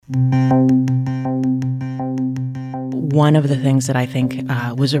one of the things that I think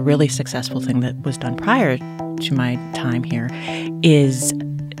was a really successful thing that was done prior to my time here is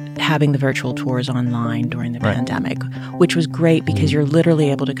having the virtual tours online during the pandemic, which was great because you're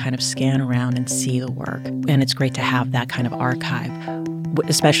literally able to kind of scan around and see the work. And it's great to have that kind of archive,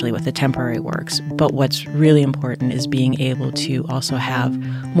 especially with the temporary works. But what's really important is being able to also have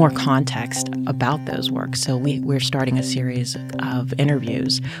more context about those works. So we're starting a series of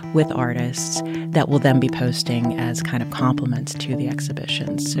interviews with artists that will then be posting as kind of complements to the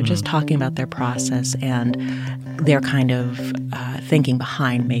exhibitions. So just talking about their process and their kind of thinking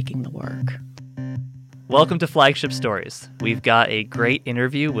behind making the work. Welcome to Flagship Stories. We've got a great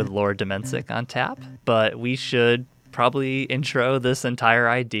interview with Laura Domencic on tap, but we should probably intro this entire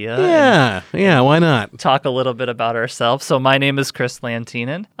idea. Yeah, why not? Talk a little bit about ourselves. So my name is Chris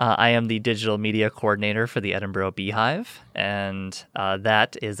Lantinen. I am the digital media coordinator for the Edinburgh Beehive, and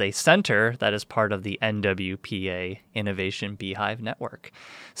that is a center that is part of the NWPA Innovation Beehive Network.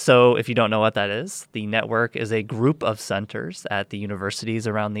 So if you don't know what that is, the network is a group of centers at the universities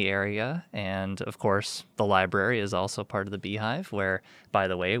around the area, and of course, the library is also part of the Beehive, where, by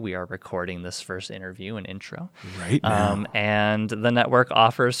the way, we are recording this first interview and intro. Right now. And the network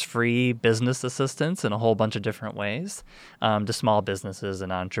offers free business assistance in a whole bunch of different ways to small businesses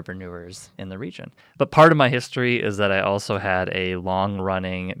and entrepreneurs in the region. But part of my history is that I also had a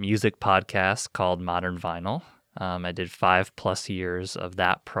long-running music podcast called Modern Vinyl. I did 5+ years of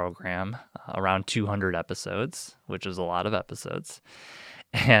that program, around 200 episodes, which is a lot of episodes.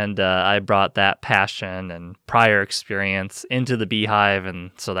 And I brought that passion and prior experience into the Beehive,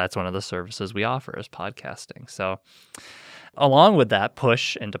 and so that's one of the services we offer is podcasting. So along with that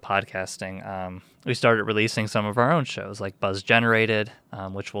push into podcasting, we started releasing some of our own shows like Buzz Generated,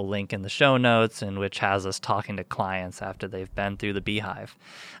 which we'll link in the show notes, and which has us talking to clients after they've been through the Beehive.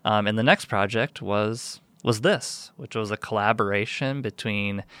 And the next project was this, which was a collaboration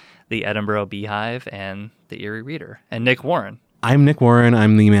between the Edinburgh Beehive and the Erie Reader, and Nick Warren. I'm Nick Warren.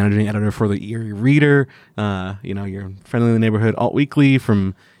 I'm the managing editor for the Erie Reader, your friendly neighborhood alt weekly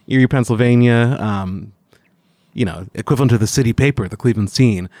from Erie, Pennsylvania, equivalent to the city paper, the Cleveland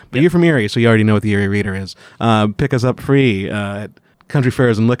Scene. But You're from Erie, so you already know what the Erie Reader is. Pick us up free at country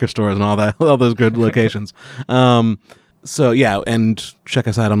fairs and liquor stores and all those good locations. And check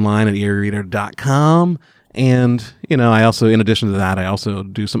us out online at eriereader.com. And, I also, in addition to that, I also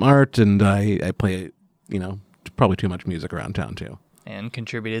do some art, and I play, probably too much music around town too. And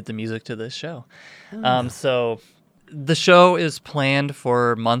contributed the music to this show. So the show is planned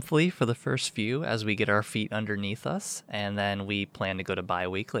for monthly for the first few as we get our feet underneath us. And then we plan to go to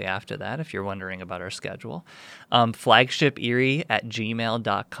bi-weekly after that, if you're wondering about our schedule.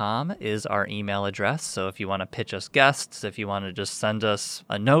 flagshiperie@gmail.com is our email address. So if you want to pitch us guests, if you want to just send us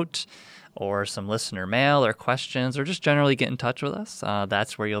a note, or some listener mail or questions, or just generally get in touch with us,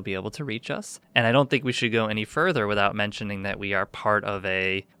 that's where you'll be able to reach us. And I don't think we should go any further without mentioning that we are part of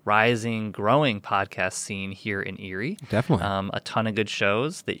a rising, growing podcast scene here in Erie. Definitely. A ton of good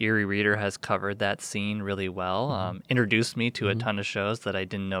shows. The Erie Reader has covered that scene really well, introduced me to a ton of shows that I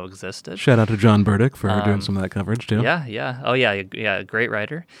didn't know existed. Shout out to John Burdick for doing some of that coverage too. Yeah. Oh, yeah, great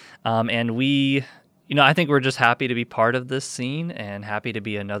writer. And we... I think we're just happy to be part of this scene and happy to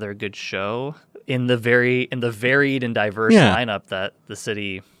be another good show in the varied and diverse lineup that the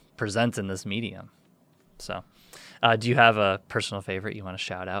city presents in this medium. So, do you have a personal favorite you want to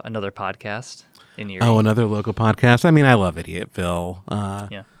shout out? Another podcast in Erie? Oh, another local podcast. I mean, I love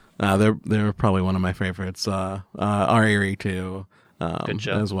Idiotville. They're probably one of my favorites. Our Erie too. Good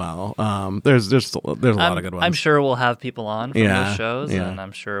show as well. There's a lot of good ones. I'm sure we'll have people on from those shows, yeah. and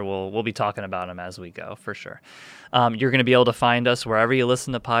I'm sure we'll be talking about them as we go for sure. You're going to be able to find us wherever you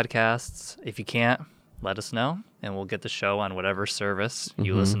listen to podcasts. If you can't, let us know, and we'll get the show on whatever service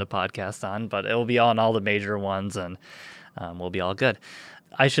you listen to podcasts on. But it will be on all the major ones, and we'll be all good.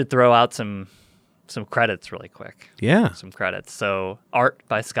 I should throw out some credits really quick. Yeah, some credits. So art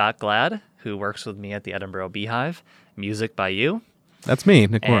by Scott Glad, who works with me at the Edinburgh Beehive. Music by you. That's me,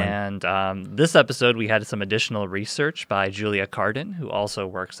 Nick Warren. And this episode, we had some additional research by Julia Carden, who also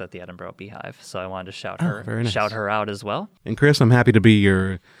works at the Edinburgh Beehive. So I wanted to shout her out as well. And Chris, I'm happy to be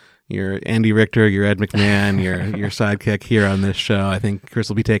your Andy Richter, your Ed McMahon, your sidekick here on this show. I think Chris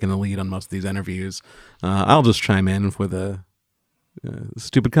will be taking the lead on most of these interviews. I'll just chime in with a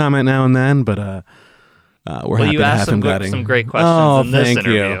stupid comment now and then, but we're happy to have him guiding. Some great questions in this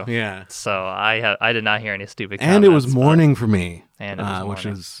interview. Thank you. Yeah. So I did not hear any stupid comments. And it was morning for me. And it was morning. Which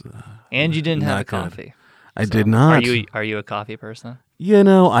is and you didn't have a coffee. I did not. Are you a coffee person?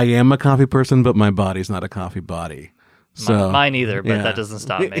 I am a coffee person, but my body's not a coffee body. So Mine either, but yeah. that doesn't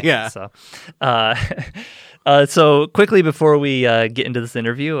stop me. Yeah. So quickly before we get into this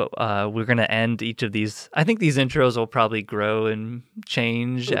interview, we're going to end each of these. I think these intros will probably grow and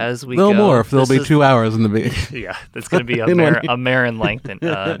change as we no go. more if there'll be 2 hours in the beginning. Yeah, it's going to be a Marin length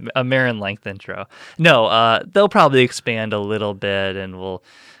intro. No, they'll probably expand a little bit, and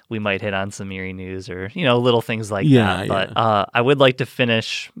we might hit on some Erie news or little things like that. But I would like to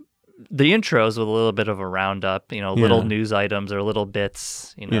finish the intros with a little bit of a roundup, little news items or little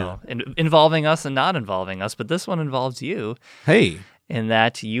bits, involving us and not involving us. But this one involves you. Hey. In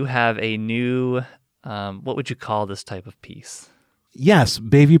that you have a new, what would you call this type of piece? Yes,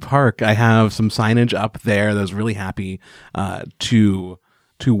 Bayview Park. I have some signage up there that I was really happy to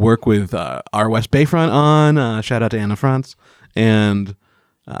work with our West Bayfront on. Shout out to Anna Frantz. And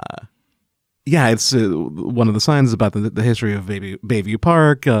it's one of the signs about the history of Bayview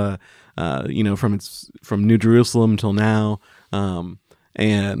Park, from New Jerusalem till now.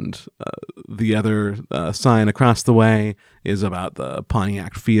 And the other sign across the way is about the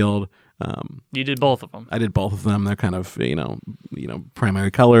Pontiac Field. You did both of them. I did both of them. They're kind of,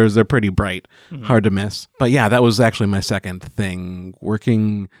 primary colors. They're pretty bright, hard to miss. But yeah, that was actually my second thing,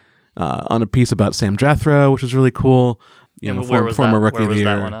 working on a piece about Sam Jethro, which was really cool. Former Rookie of the Year.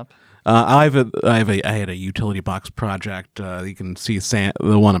 Where was that one up? I had a utility box project. You can see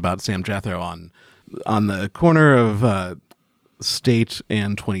the one about Sam Jethro on the corner of State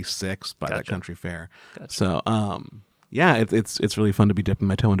and 26 by that country fair. Gotcha. So it's really fun to be dipping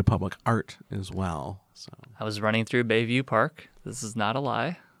my toe into public art as well. So I was running through Bayview Park. This is not a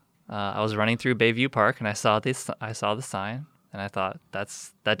lie. I was running through Bayview Park and I saw the sign. And I thought that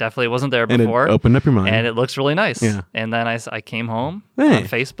definitely wasn't there before. And it opened up your mind. And it looks really nice. Yeah. And then I came home Hey. on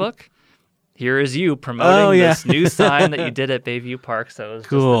Facebook. Here is you promoting this new sign that you did at Bayview Park. So it was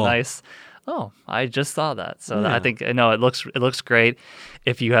Cool. just a nice. Oh, I just saw that. So Yeah. I think it looks great.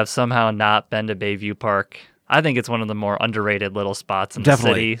 If you have somehow not been to Bayview Park, I think it's one of the more underrated little spots in the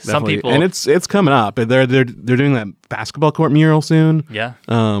city. Some people, and it's coming up. They're doing that basketball court mural soon. Yeah.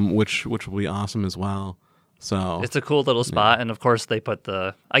 Which will be awesome as well. So It's a cool little spot, and of course they put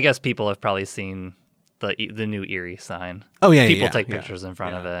I guess people have probably seen the new Erie sign. Oh yeah, People take pictures in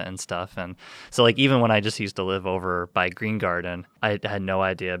front of it and stuff, and so even when I just used to live over by Green Garden, I had no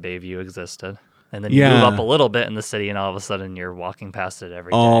idea Bayview existed. And then you move up a little bit in the city, and all of a sudden you're walking past it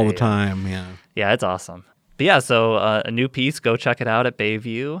every day. all the time. Yeah, it's awesome. But yeah, so a new piece, go check it out at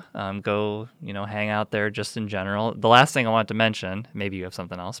Bayview. Go, hang out there just in general. The last thing I wanted to mention, maybe you have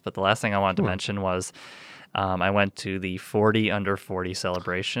something else, but the last thing I wanted to mention was I went to the 40 Under 40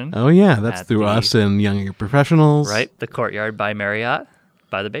 celebration. Oh yeah, that's through us and Young Professionals. Right, the Courtyard by Marriott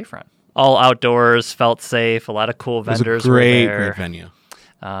by the Bayfront. All outdoors, felt safe, a lot of cool vendors were there. Great venue.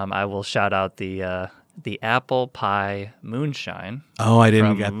 I will shout out the Apple Pie Moonshine. Oh, I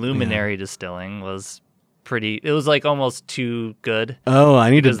didn't from get Luminary Distilling was pretty. It was like almost too good. Oh, I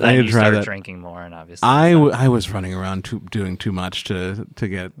need to try try that. Drinking more, and obviously I was running around doing too much to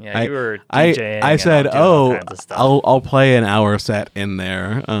get. Yeah, you were DJing. I said, all kinds of stuff. I'll play an hour set in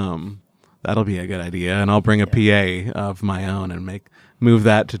there. That'll be a good idea, and I'll bring a PA of my own and move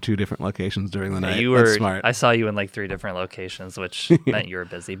that to 2 different locations during the night. That's smart. I saw you in like 3 different locations, which meant you were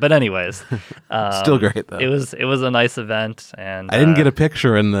busy. But anyways, still great though. It was a nice event, and I didn't get a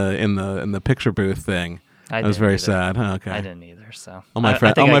picture in the picture booth thing. I was very sad. Oh, okay. I didn't either. So all my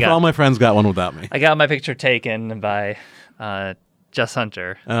friends got one without me. I got my picture taken by Jess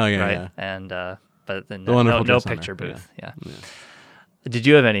Hunter. Oh yeah, right? yeah. And but then The wonderful no Jess picture Hunter. booth. Yeah. Did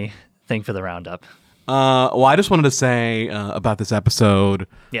you have anything for the roundup? Well, I just wanted to say about this episode.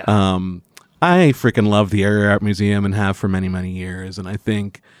 Yeah. I freaking love the Area Art Museum and have for many, many years, and I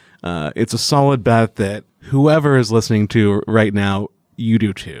think it's a solid bet that whoever is listening to right now, you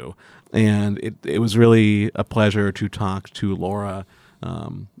do too. And it was really a pleasure to talk to Laura,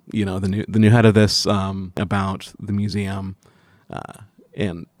 the new head of this, about the museum,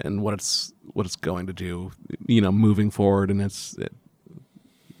 and what it's going to do, moving forward, and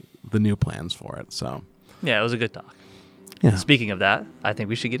the new plans for it. So yeah, it was a good talk. Yeah. Speaking of that, I think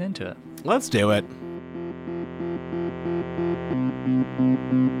we should get into it. Let's do it.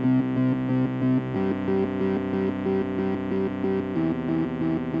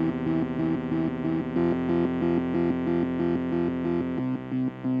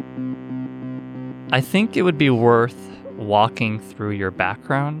 I think it would be worth walking through your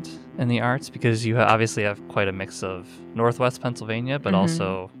background in the arts because you obviously have quite a mix of Northwest Pennsylvania, but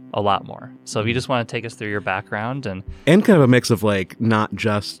also a lot more. So if you just want to take us through your background and kind of a mix of not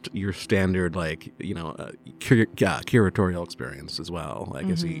just your standard curatorial experience as well. I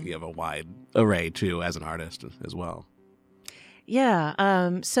guess you have a wide array too as an artist as well.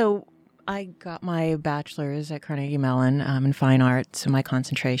 So I got my bachelor's at Carnegie Mellon in fine arts. So my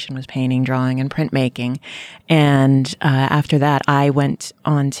concentration was painting, drawing, and printmaking. And after that, I went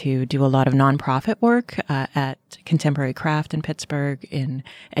on to do a lot of nonprofit work at Contemporary Craft in Pittsburgh in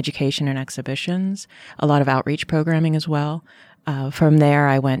education and exhibitions, a lot of outreach programming as well. From there,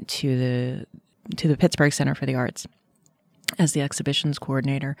 I went to the Pittsburgh Center for the Arts as the exhibitions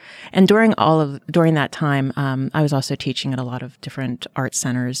coordinator. And during that time, I was also teaching at a lot of different art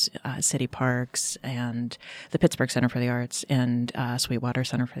centers, city parks and the Pittsburgh Center for the Arts and Sweetwater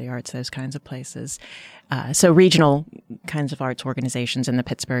Center for the Arts, those kinds of places. So regional kinds of arts organizations in the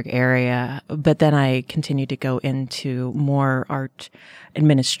Pittsburgh area. But then I continued to go into more art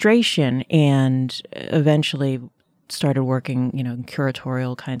administration and eventually started working, in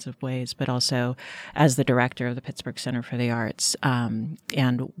curatorial kinds of ways, but also as the director of the Pittsburgh Center for the Arts,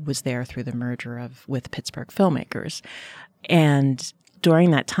 and was there through the merger with Pittsburgh Filmmakers. And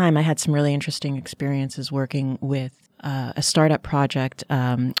during that time, I had some really interesting experiences working with a startup project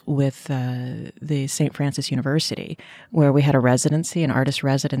with the St. Francis University, where we had a residency, an artist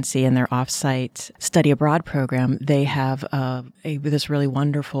residency in their offsite study abroad program. They have this really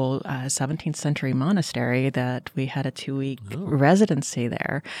wonderful 17th century monastery that we had a 2-week residency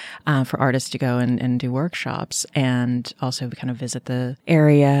there for artists to go and do workshops and also kind of visit the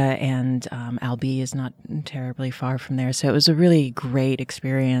area. And Albee is not terribly far from there. So it was a really great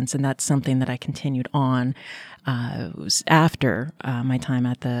experience. And that's something that I continued on after my time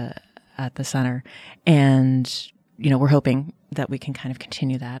at the center, and we're hoping that we can kind of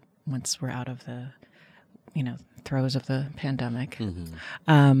continue that once we're out of the throes of the pandemic.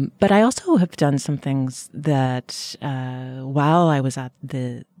 Mm-hmm. But I also have done some things that while I was at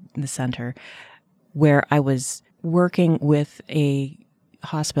the center, where I was working with a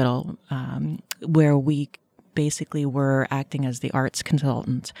hospital where we basically were acting as the arts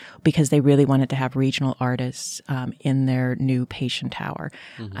consultant because they really wanted to have regional artists in their new patient tower.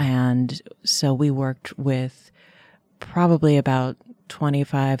 Mm-hmm. And so we worked with probably about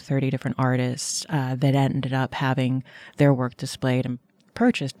 25, 30 different artists that ended up having their work displayed and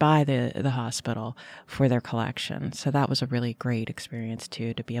purchased by the hospital for their collection. So that was a really great experience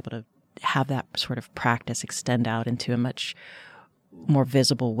too, to be able to have that sort of practice extend out into a much more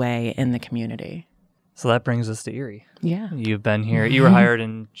visible way in the community. So that brings us to Erie. Yeah. You've been here. You were hired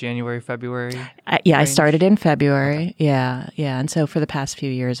in January, February? I started in February. Okay. Yeah. And so for the past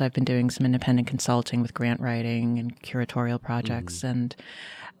few years, I've been doing some independent consulting with grant writing and curatorial projects. Mm-hmm. And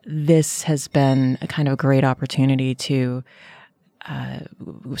this has been a kind of a great opportunity to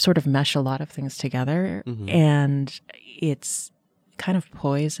sort of mesh a lot of things together. Mm-hmm. And it's kind of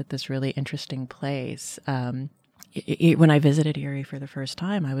poised at this really interesting place. When I visited Erie for the first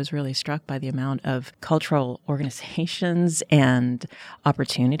time, I was really struck by the amount of cultural organizations and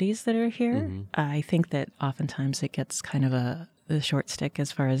opportunities that are here. Mm-hmm. I think that oftentimes it gets kind of the short stick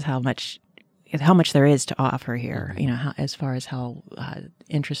as far as how much there is to offer here. Mm-hmm. As far as how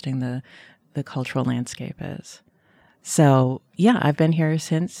interesting the cultural landscape is. So, yeah, I've been here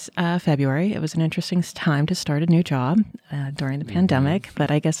since February. It was an interesting time to start a new job during the pandemic, but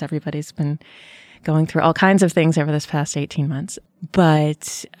I guess everybody's been going through all kinds of things over this past 18 months. But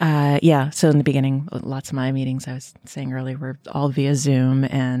so in the beginning, lots of my meetings, I was saying earlier, were all via Zoom.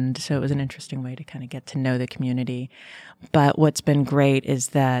 And so it was an interesting way to kind of get to know the community. But what's been great is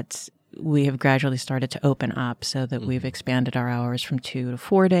that we have gradually started to open up so that we've expanded our hours from 2 to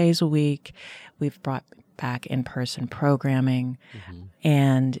 4 days a week. We've brought back in-person programming. Mm-hmm.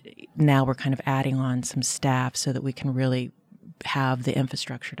 And now we're kind of adding on some staff so that we can really have the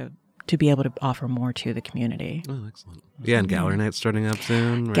infrastructure to be able to offer more to the community. Oh, excellent. Yeah, and gallery night's starting up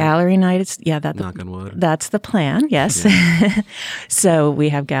soon. Right? Gallery night, knock on wood. That's the plan, yes. Yeah. So we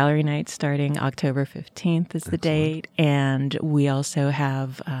have gallery night starting October 15th is the date, and we also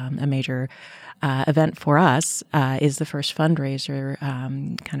have a major event for us is the first fundraiser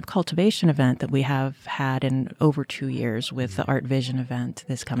kind of cultivation event that we have had in over 2 years with the Art Vision event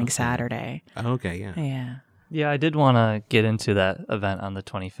this coming Saturday. Okay, yeah. Yeah. Yeah, I did want to get into that event on the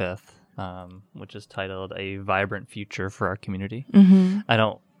 25th, which is titled A Vibrant Future for Our Community. Mm-hmm. I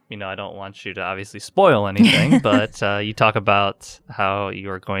don't want you to obviously spoil anything, but you talk about how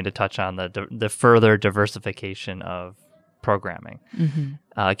you are going to touch on the further diversification of programming.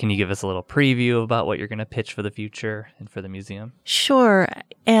 Mm-hmm. Can you give us a little preview about what you're going to pitch for the future and for the museum? Sure.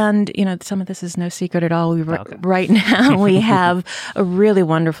 And, some of this is no secret at all. Right now, we have a really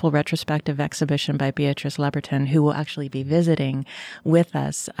wonderful retrospective exhibition by Beatrice Leberton, who will actually be visiting with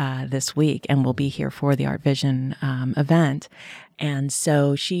us this week and will be here for the Art Vision event. And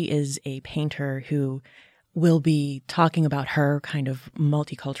so she is a painter who will be talking about her kind of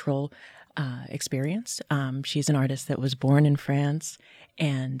multicultural experience. She's an artist that was born in France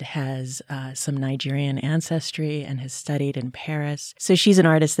and has some Nigerian ancestry and has studied in Paris. So she's an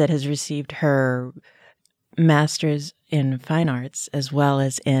artist that has received her master's in fine arts as well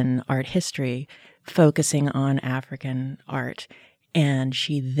as in art history, focusing on African art. And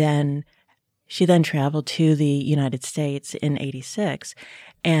she then traveled to the United States in '86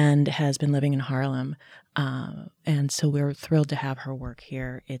 and has been living in Harlem. And so we're thrilled to have her work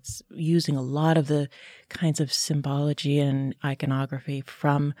here. It's using a lot of the kinds of symbology and iconography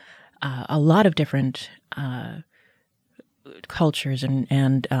from a lot of different cultures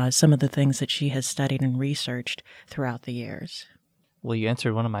and some of the things that she has studied and researched throughout the years. Well, you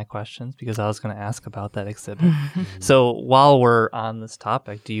answered one of my questions because I was going to ask about that exhibit. So while we're on this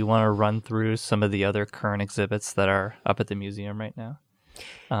topic, do you want to run through some of the other current exhibits that are up at the museum right now?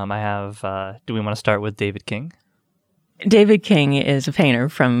 I have, do we want to start with David King? David King is a painter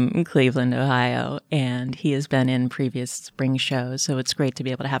from Cleveland, Ohio, and he has been in previous spring shows, so it's great to be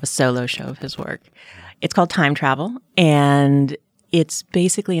able to have a solo show of his work. It's called Time Travel, and it's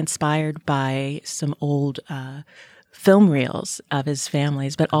basically inspired by some old film reels of his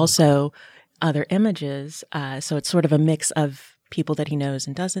families, but also other images. So it's sort of a mix of people that he knows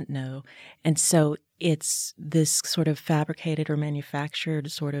and doesn't know. And so it's this sort of fabricated or manufactured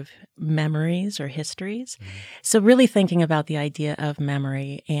sort of memories or histories. Mm-hmm. So really thinking about the idea of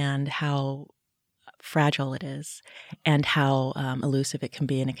memory and how fragile it is and how elusive it can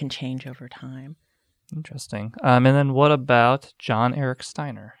be, and it can change over time. Interesting. And then what about John Eric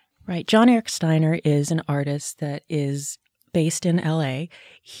Steiner? Right. John Eric Steiner is an artist that is based in LA.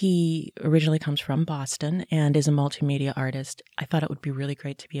 He originally comes from Boston and is a multimedia artist. I thought it would be really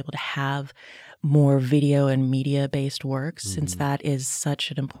great to be able to have more video and media-based works, since that is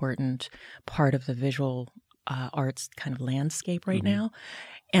such an important part of the visual arts kind of landscape right now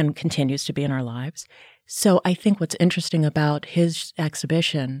and continues to be in our lives. So I think what's interesting about his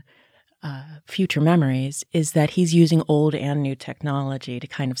exhibition, Future Memories, is that he's using old and new technology to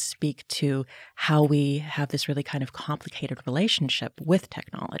kind of speak to how we have this really kind of complicated relationship with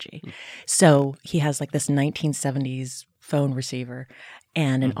technology. So he has like this 1970s phone receiver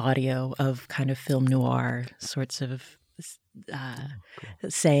and an audio of kind of film noir sorts of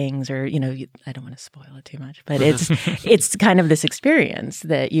sayings, or, you know, I don't want to spoil it too much, but it's kind of this experience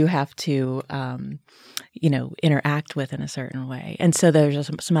that you have to, interact with in a certain way. And so there's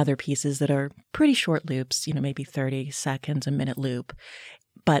some other pieces that are pretty short loops, maybe 30 seconds, a minute loop,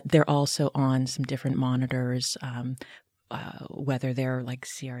 but they're also on some different monitors, whether they're like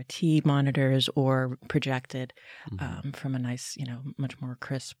CRT monitors or projected from a nice, much more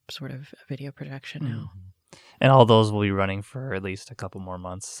crisp sort of video projection now. And all those will be running for at least a couple more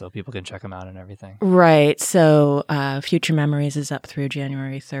months, so people can check them out and everything. Right. So Future Memories is up through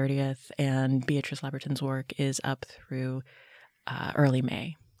January 30th, and Beatrice Leberton's work is up through early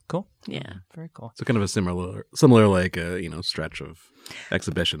May. Cool. Yeah. Very cool. So kind of a similar like stretch of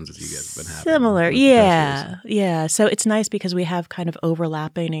exhibitions as you guys have been having. Similar, yeah, yeah. So it's nice because we have kind of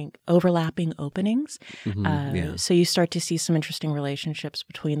overlapping openings. So you start to see some interesting relationships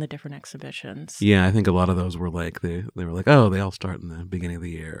between the different exhibitions. Yeah, I think a lot of those were like they were like, oh, they all start in the beginning of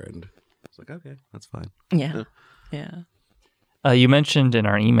the year, and it's like, okay, that's fine. Yeah. You mentioned in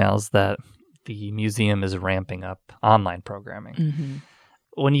our emails that the museum is ramping up online programming.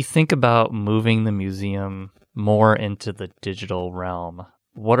 When you think about moving the museum more into the digital realm,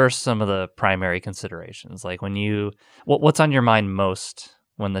 what are some of the primary considerations? Like what's on your mind most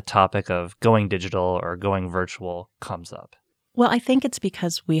when the topic of going digital or going virtual comes up? Well, I think it's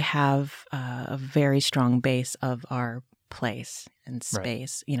because we have a very strong base of our place and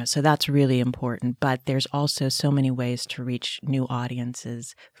space, right. So that's really important. But there's also so many ways to reach new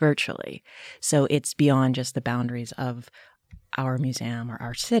audiences virtually. So it's beyond just the boundaries of our museum or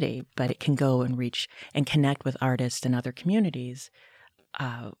our city, but it can go and reach and connect with artists and other communities,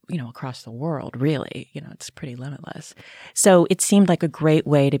 across the world, really. It's pretty limitless. So it seemed like a great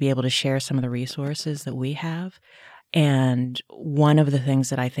way to be able to share some of the resources that we have. And one of the things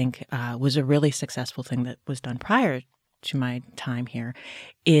that I think was a really successful thing that was done prior to my time here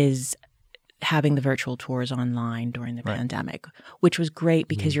is having the virtual tours online during the pandemic, which was great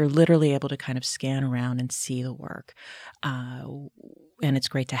because you're literally able to kind of scan around and see the work. And it's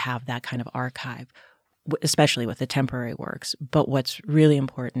great to have that kind of archive, especially with the temporary works. But what's really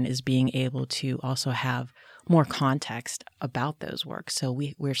important is being able to also have more context about those works. So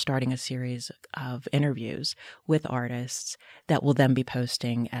we're starting a series of interviews with artists that will then be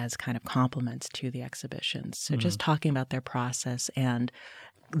posting as kind of complements to the exhibitions. So just talking about their process and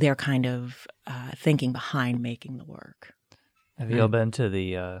their kind of thinking behind making the work. Have you all been to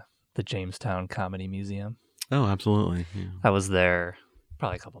the Jamestown Comedy Museum? Oh, absolutely. Yeah. I was there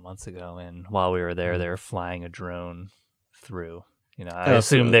probably a couple months ago, and while we were there, they were flying a drone through. I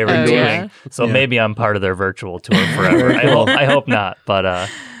assume they were doing. yeah. So maybe I'm part of their virtual tour forever. I hope not, but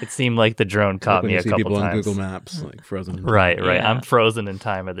it seemed like the drone caught When me you a see couple people times. on Google Maps, like frozen. in time. Right. Yeah. I'm frozen in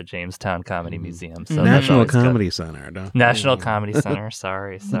time at the Jamestown Comedy Museum. So that's National always good. Comedy Center. Don't- National Comedy Center.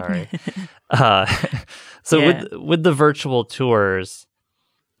 Sorry. So Yeah. with the virtual tours,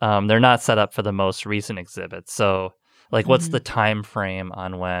 they're not set up for the most recent exhibits. So, like, what's the time frame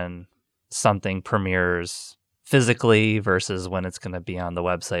on when something premieres physically versus when it's going to be on the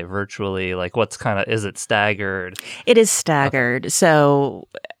website virtually? Like, is it staggered? It is staggered. So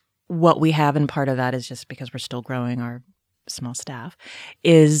what we have, and part of that is just because we're still growing our small staff,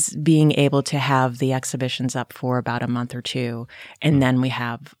 is being able to have the exhibitions up for about a month or two, and then we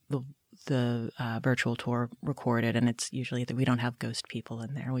have the virtual tour recorded, and it's usually that we don't have ghost people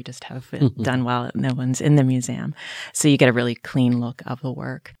in there. We just have it done while no one's in the museum. So you get a really clean look of the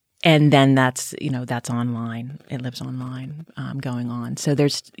work. And then that's online. It lives online going on. So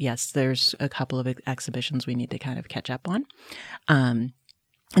there's a couple of exhibitions we need to kind of catch up on.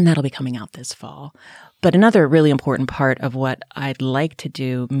 And that'll be coming out this fall. But another really important part of what I'd like to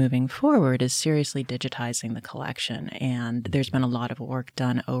do moving forward is seriously digitizing the collection. And there's been a lot of work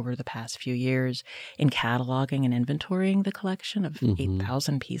done over the past few years in cataloging and inventorying the collection of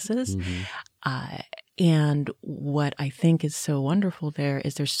 8,000 pieces. And what I think is so wonderful there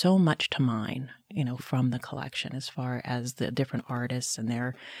is there's so much to mine, from the collection as far as the different artists and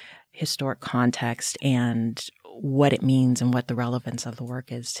their historic context and what it means and what the relevance of the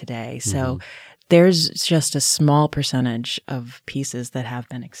work is today. So there's just a small percentage of pieces that have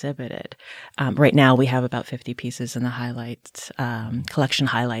been exhibited. Right now we have about 50 pieces in the highlights, collection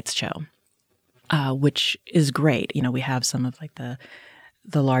highlights show, which is great. We have some of like the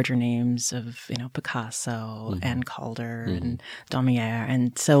larger names of, Picasso and Calder and Daumier.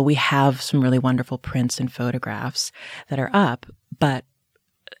 And so we have some really wonderful prints and photographs that are up, but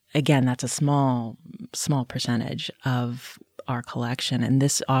again, that's a small percentage of our collection. And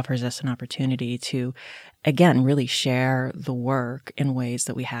this offers us an opportunity to, again, really share the work in ways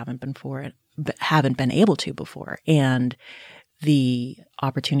that we haven't been able to before. And the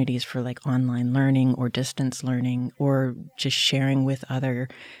opportunities for like online learning or distance learning or just sharing with other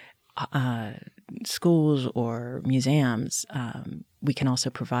schools or museums, we can also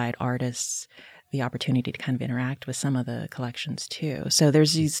provide artists the opportunity to kind of interact with some of the collections too. So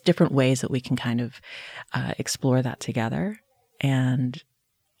there's these different ways that we can kind of explore that together. And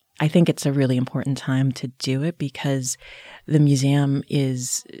I think it's a really important time to do it because the museum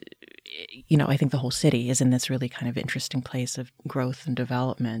is, I think the whole city is in this really kind of interesting place of growth and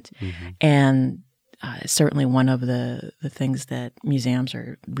development. And certainly one of the things that museums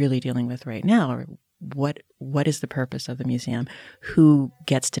are really dealing with right now are what is the purpose of the museum? Who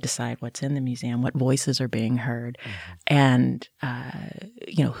gets to decide what's in the museum? What voices are being heard? And,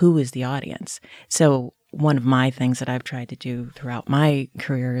 who is the audience? So one of my things that I've tried to do throughout my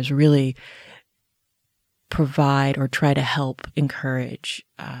career is really provide or try to help encourage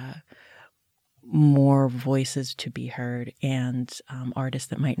more voices to be heard and artists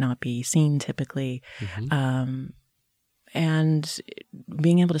that might not be seen typically. And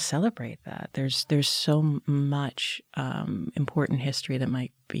being able to celebrate that. There's so much important history that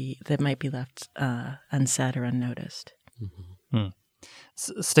might be left unsaid or unnoticed.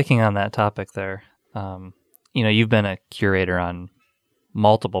 Sticking on that topic there, you've been a curator on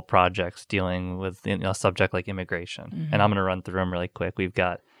multiple projects dealing with a subject like immigration. And I'm going to run through them really quick. We've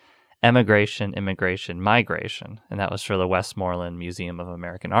got emigration, immigration, migration, and that was for the Westmoreland Museum of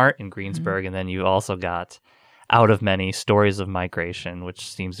American Art in Greensburg. And then you also got Out of Many Stories of Migration, which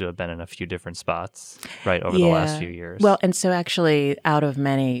seems to have been in a few different spots over the last few years. Well, and so actually Out of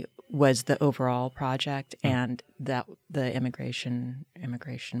Many was the overall project, and that the immigration,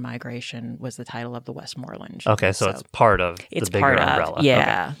 migration was the title of the Westmoreland. Okay, so it's part of the bigger umbrella.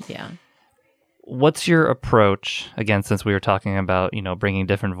 Yeah, okay. yeah. What's your approach, again, since we were talking about, bringing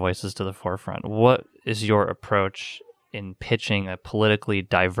different voices to the forefront, what is your approach in pitching a politically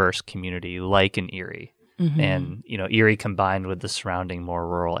diverse community like in Erie? And, Erie combined with the surrounding more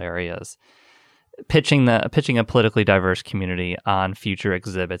rural areas, pitching a politically diverse community on future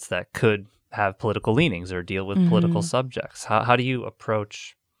exhibits that could have political leanings or deal with political subjects. How do you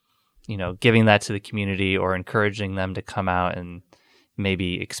approach, giving that to the community or encouraging them to come out and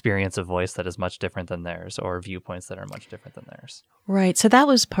maybe experience a voice that is much different than theirs or viewpoints that are much different than theirs. Right. So that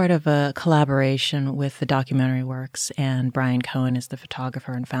was part of a collaboration with the Documentary Works, and Brian Cohen is the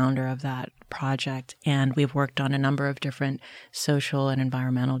photographer and founder of that project. And we've worked on a number of different social and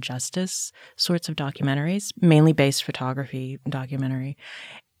environmental justice sorts of documentaries, mainly based photography documentary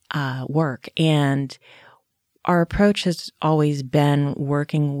work. And our approach has always been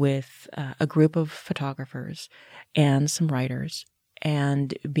working with a group of photographers and some writers,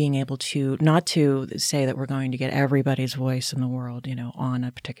 and being able to, not to say that we're going to get everybody's voice in the world, on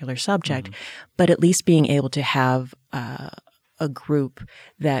a particular subject, but at least being able to have a group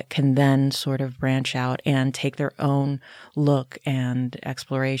that can then sort of branch out and take their own look and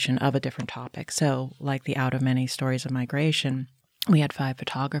exploration of a different topic. So like the Out of Many Stories of Migration, we had 5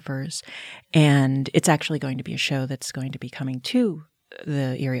 photographers, and it's actually going to be a show that's going to be coming to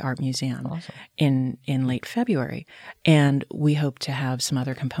the Erie Art Museum in late February. And we hope to have some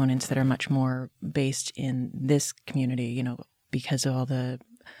other components that are much more based in this community, because of all the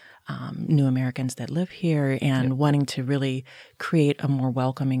new Americans that live here, and wanting to really create a more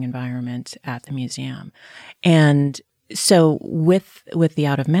welcoming environment at the museum. And so with the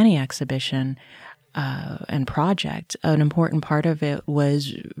Out of Many exhibition and project, an important part of it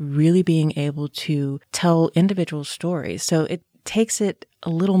was really being able to tell individual stories. So it takes it a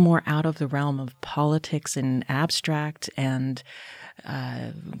little more out of the realm of politics and abstract and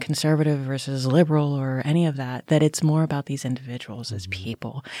conservative versus liberal or any of that it's more about these individuals as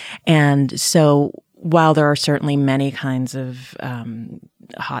people. And so while there are certainly many kinds of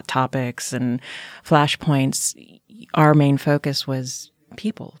hot topics and flashpoints, our main focus was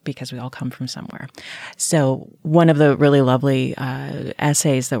people, because we all come from somewhere. So one of the really lovely photo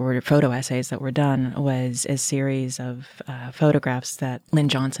essays that were done was a series of photographs that Lynn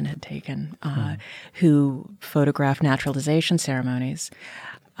Johnson had taken, who photographed naturalization ceremonies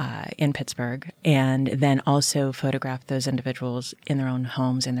in Pittsburgh, and then also photographed those individuals in their own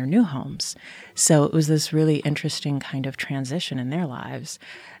homes, in their new homes. So it was this really interesting kind of transition in their lives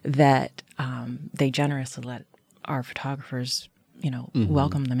that they generously let our photographers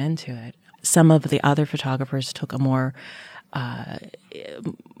welcome them into it. Some of the other photographers took a more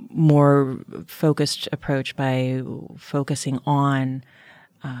focused approach by focusing on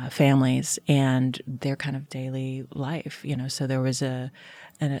families and their kind of daily life. So there was a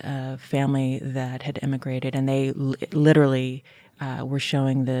family that had immigrated, and they literally were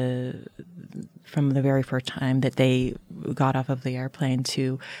showing from the very first time that they got off of the airplane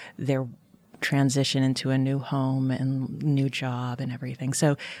to their transition into a new home and new job and everything.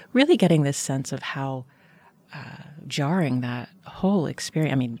 So really getting this sense of how jarring that whole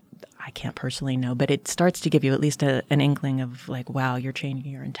experience, I mean, I can't personally know, but it starts to give you at least an inkling of like, wow, you're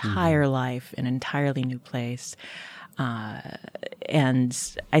changing your entire life, an entirely new place.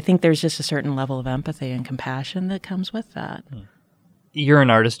 And I think there's just a certain level of empathy and compassion that comes with that. You're an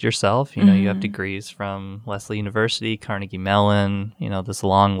artist yourself. You have degrees from Lesley University, Carnegie Mellon, this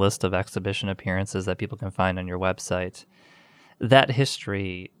long list of exhibition appearances that people can find on your website. That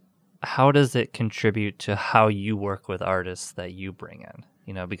history, how does it contribute to how you work with artists that you bring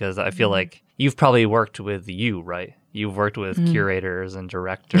in? Because I feel like you've probably worked with right? You've worked with curators and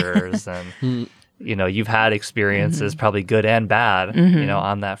directors and, you've had experiences, probably good and bad,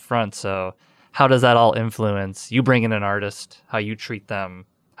 on that front. So how does that all influence you bring in an artist, how you treat them,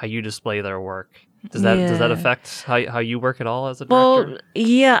 how you display their work? Does that affect how you work at all as a director? Well,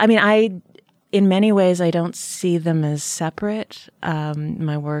 yeah. I mean, in many ways, I don't see them as separate.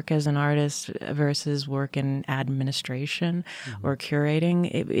 My work as an artist versus work in administration or curating,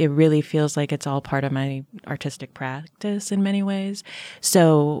 it really feels like it's all part of my artistic practice in many ways.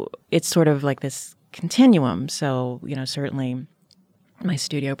 So it's sort of like this continuum. So, certainly my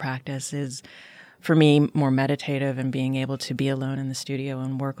studio practice is, for me, more meditative and being able to be alone in the studio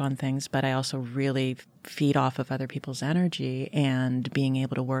and work on things. But I also really feed off of other people's energy and being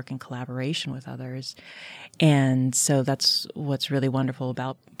able to work in collaboration with others. And so that's what's really wonderful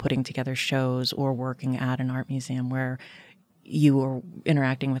about putting together shows or working at an art museum, where you are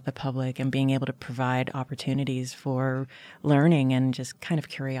interacting with the public and being able to provide opportunities for learning and just kind of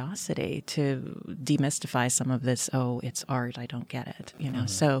curiosity to demystify some of this, it's art, I don't get it,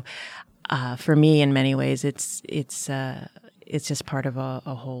 So for me, in many ways, it's just part of a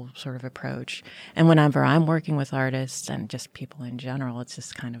whole sort of approach. And whenever I'm working with artists and just people in general, it's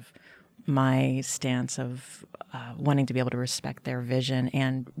just kind of my stance of wanting to be able to respect their vision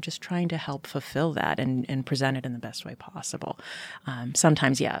and just trying to help fulfill that and present it in the best way possible.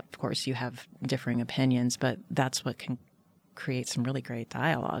 Sometimes, of course, you have differing opinions, but that's what can create some really great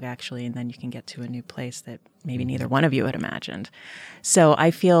dialogue, actually, and then you can get to a new place that maybe neither one of you had imagined. So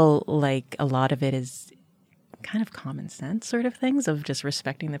I feel like a lot of it is kind of common sense sort of things of just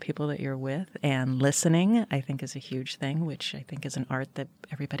respecting the people that you're with, and listening, I think, is a huge thing, which I think is an art that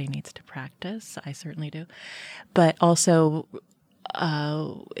everybody needs to practice. I certainly do. But also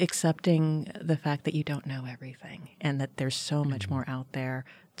accepting the fact that you don't know everything and that there's so much more out there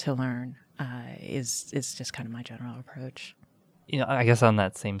to learn is just kind of my general approach. I guess on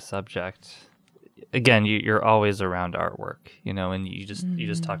that same subject, again, you're always around artwork, and you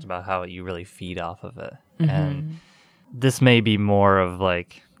just talked about how you really feed off of it. And this may be more of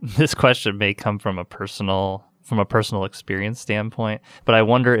like, this question may come from a personal experience standpoint, but I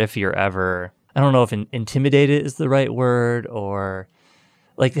wonder if you're ever, I don't know if intimidated is the right word, or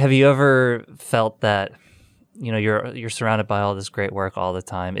like, have you ever felt that, you're surrounded by all this great work all the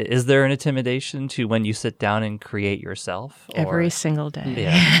time? Is there an intimidation to when you sit down and create yourself? Every single day.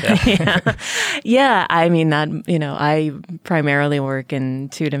 Yeah. Yeah. I mean, that, I primarily work in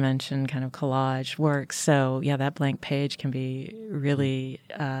 2-dimension kind of collage work. So yeah, that blank page can be really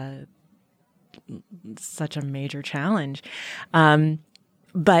such a major challenge.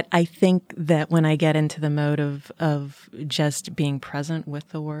 But I think that when I get into the mode of just being present with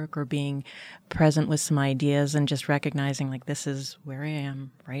the work, or being present with some ideas, and just recognizing like, this is where I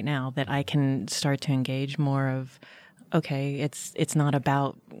am right now, that I can start to engage more of, okay, it's not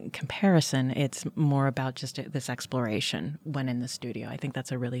about comparison. It's more about just this exploration when in the studio. I think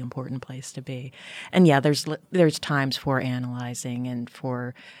that's a really important place to be. And yeah, there's times for analyzing and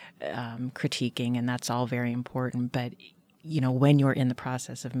for critiquing, and that's all very important. But when you're in the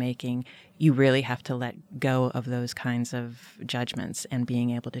process of making, you really have to let go of those kinds of judgments and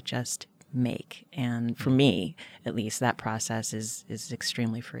being able to just make. And for me, at least, that process is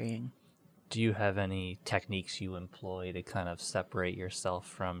extremely freeing. Do you have any techniques you employ to kind of separate yourself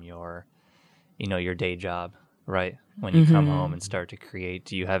from your day job, right? When you come home and start to create,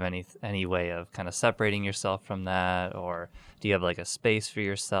 do you have any way of kind of separating yourself from that? Or do you have like a space for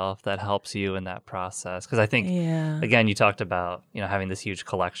yourself that helps you in that process? Because I think, again, you talked about, having this huge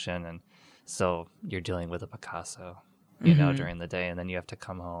collection. And so you're dealing with a Picasso, during the day, and then you have to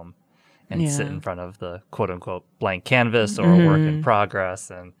come home and sit in front of the quote unquote blank canvas or a work in progress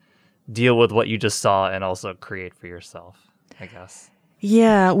and deal with what you just saw and also create for yourself, I guess.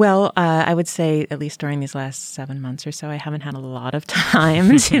 Yeah, well, I would say at least during these last 7 months or so, I haven't had a lot of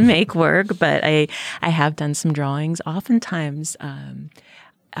time to make work, but I have done some drawings. Oftentimes,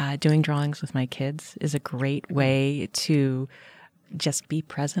 doing drawings with my kids is a great way to just be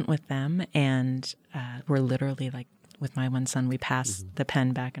present with them. And we're literally like, with my one son, we pass the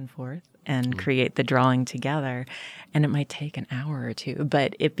pen back and forth and create the drawing together. And it might take an hour or two,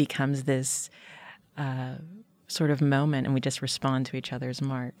 but it becomes this sort of moment, and we just respond to each other's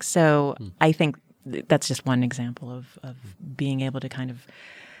marks. So I think that's just one example of being able to kind of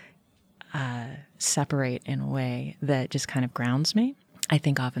separate in a way that just kind of grounds me. I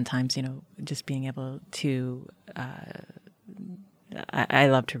think oftentimes, just being able to, I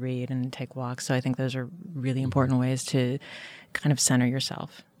love to read and take walks. So I think those are really important ways to kind of center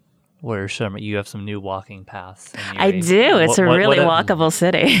yourself. What are some? You have some new walking paths. I do. It's a really walkable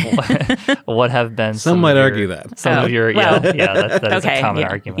city. What have been? Some might argue that. Some of your that is a common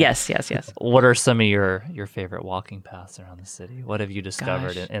argument. Yes. What are some of your favorite walking paths around the city? What have you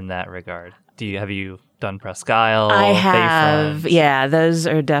discovered in that regard? Have you done Presque Isle? I have. Yeah, those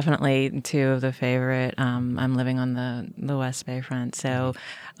are definitely two of the favorite. I'm living on the West Bayfront, so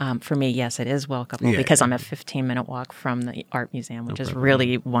for me, yes, it is walkable because I'm a 15-minute walk from the art museum, which is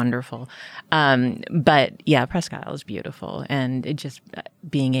really wonderful. But yeah, Presque Isle is beautiful, and it just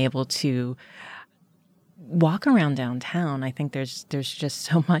being able to walk around downtown, I think there's just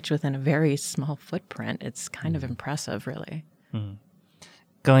so much within a very small footprint. It's kind of impressive, really. Mm.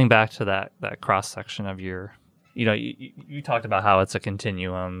 Going back to that cross section of your, you talked about how it's a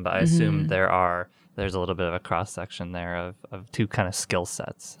continuum, but I assume there's a little bit of a cross section there of two kind of skill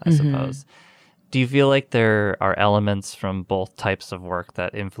sets, I suppose. Do you feel like there are elements from both types of work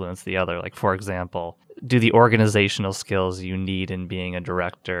that influence the other? Like, for example, do the organizational skills you need in being a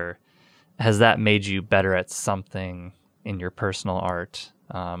director, has that made you better at something in your personal art?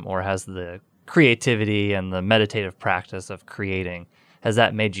 Or has the creativity and the meditative practice of creating, has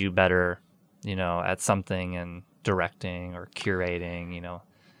that made you better, at something in directing or curating,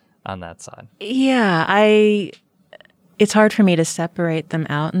 on that side? Yeah, it's hard for me to separate them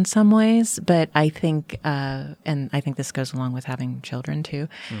out in some ways, but I think, and I think this goes along with having children too,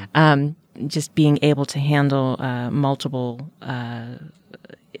 just being able to handle multiple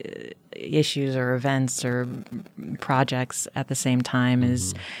issues or events or projects at the same time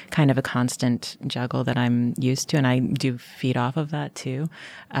is kind of a constant juggle that I'm used to, and I do feed off of that too.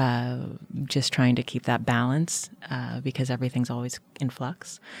 Just trying to keep that balance because everything's always in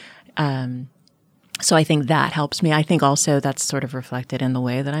flux. So I think that helps me. I think also that's sort of reflected in the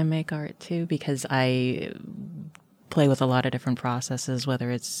way that I make art too, because I play with a lot of different processes, whether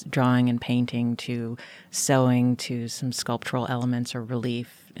it's drawing and painting to sewing to some sculptural elements or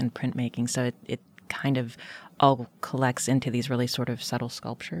relief and printmaking. So it kind of all collects into these really sort of subtle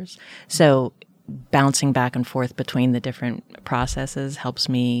sculptures. So bouncing back and forth between the different processes helps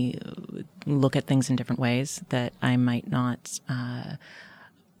me look at things in different ways that I might not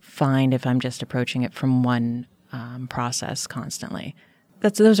find if I'm just approaching it from one process constantly.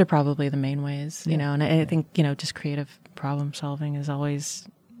 Those are probably the main ways, you know, and I think, you know, just creative problem solving is always,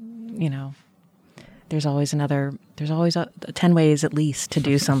 you know, there's always 10 ways at least to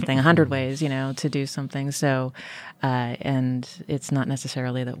do something, 100 ways, you know, to do something. So, and it's not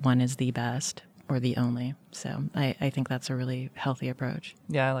necessarily that one is the best or the only. So I think that's a really healthy approach.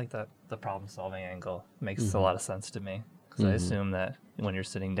 Yeah, I like that. The problem solving angle makes a lot of sense to me, because I assume that when you're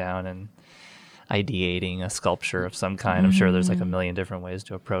sitting down and ideating a sculpture of some kind, I'm sure there's like a million different ways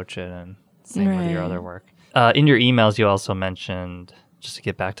to approach it, and same with your other work. In your emails, you also mentioned, just to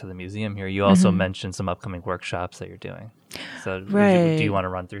get back to the museum here, you also mentioned some upcoming workshops that you're doing. So do you want to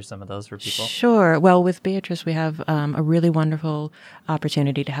run through some of those for people? Sure. Well, with Beatrice, we have a really wonderful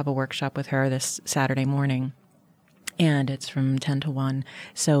opportunity to have a workshop with her this Saturday morning. And it's from 10 to 1.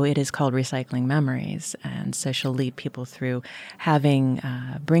 So it is called Recycling Memories. And so she'll lead people through having,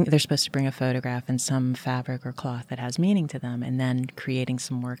 they're supposed to bring a photograph and some fabric or cloth that has meaning to them, and then creating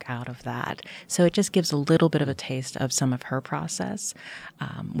some work out of that. So it just gives a little bit of a taste of some of her process,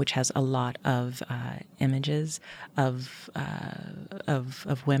 which has a lot of images of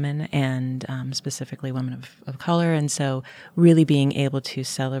women, and specifically women of color. And so really being able to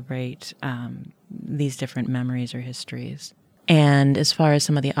celebrate these different memories or histories. And as far as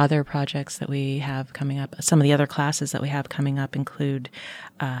some of the other projects that we have coming up, some of the other classes that we have coming up include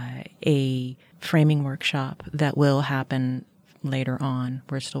a framing workshop that will happen later on.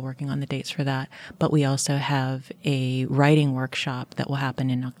 We're still working on the dates for that. But we also have a writing workshop that will happen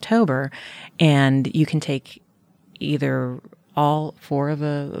in October. And you can take either all 4 of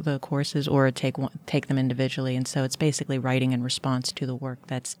the courses or take them individually. And so it's basically writing in response to the work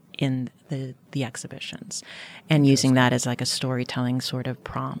that's in the exhibitions, and using that as like a storytelling sort of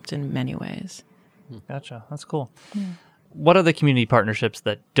prompt in many ways. Gotcha. That's cool. Yeah. What are the community partnerships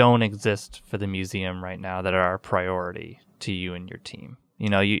that don't exist for the museum right now that are a priority to you and your team? You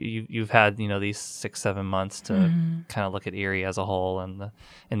know, you've had, you know, these 6-7 months to kind of look at Erie as a whole and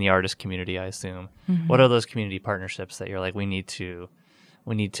the artist community, I assume. What are those community partnerships that you're like, we need to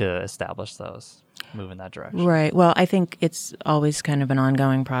establish those, move in that direction? Right. Well, I think it's always kind of an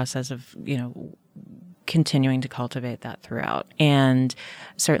ongoing process of, you know, continuing to cultivate that throughout. And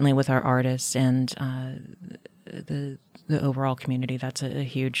certainly with our artists and the overall community, that's a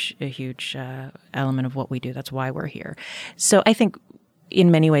huge element of what we do. That's why we're here. So I think in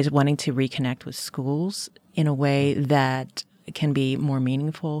many ways wanting to reconnect with schools in a way that can be more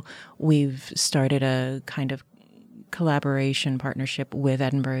meaningful, we've started a kind of collaboration partnership with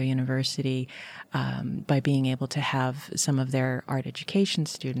Edinburgh University by being able to have some of their art education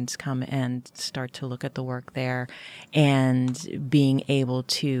students come and start to look at the work there, and being able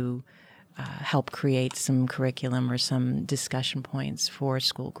to help create some curriculum or some discussion points for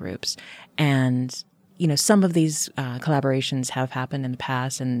school groups. And you know, some of these collaborations have happened in the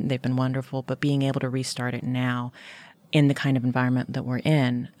past and they've been wonderful, but being able to restart it now in the kind of environment that we're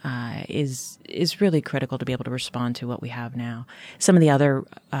in is really critical to be able to respond to what we have now. Some of the other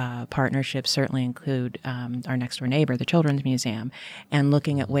partnerships certainly include our next door neighbor, the Children's Museum, and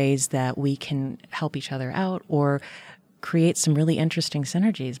looking at ways that we can help each other out or create some really interesting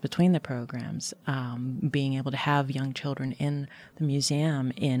synergies between the programs, being able to have young children in the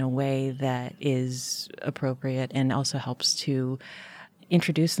museum in a way that is appropriate and also helps to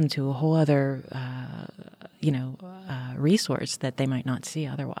introduce them to a whole other, resource that they might not see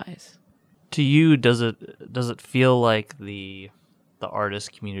otherwise. To you, does it feel like the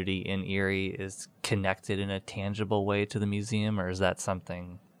artist community in Erie is connected in a tangible way to the museum, or is that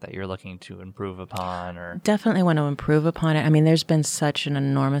something that you're looking to improve upon? Or definitely want to improve upon it. I mean, there's been such an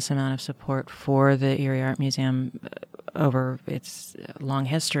enormous amount of support for the Erie Art Museum over its long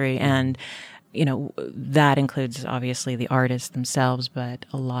history, and you know, that includes obviously the artists themselves, but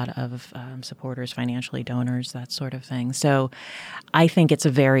a lot of supporters, financially, donors, that sort of thing. So I think it's a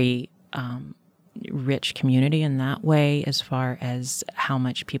very rich community in that way, as far as how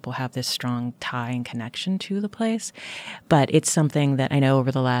much people have this strong tie and connection to the place. But it's something that I know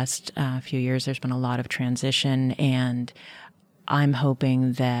over the last few years, there's been a lot of transition, and I'm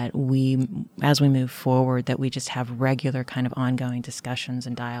hoping that as we move forward, that we just have regular kind of ongoing discussions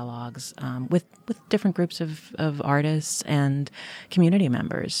and dialogues with different groups of artists and community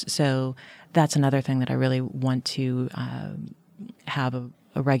members. So that's another thing that I really want to have a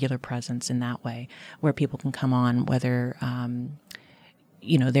regular presence in that way, where people can come on, whether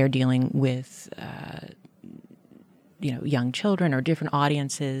they're dealing with young children or different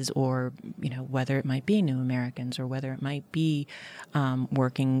audiences, or whether it might be New Americans, or whether it might be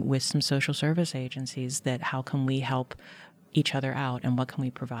working with some social service agencies. That how can we help each other out, and what can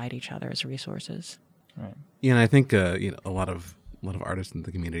we provide each other as resources? Right. Yeah, and I think a lot of artists in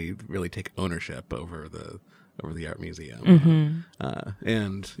the community really take ownership over the art museum.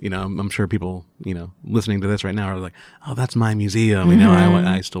 And I'm sure people listening to this right now are like, oh, that's my museum.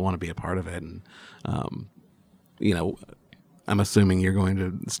 I still want to be a part of it. And I'm assuming you're going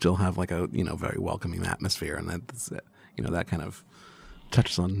to still have like a very welcoming atmosphere, and that kind of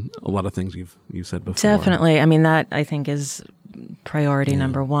touches on a lot of things you've said before. Definitely. I mean, that I think is priority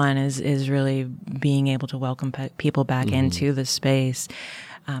number one, is really being able to welcome people back into the space,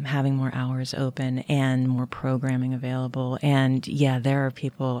 having more hours open and more programming available. And yeah, there are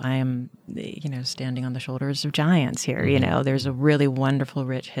people, I am, standing on the shoulders of giants here. There's a really wonderful,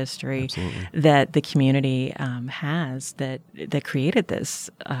 rich history that the community has that created this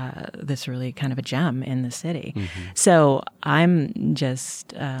really kind of a gem in the city. So I'm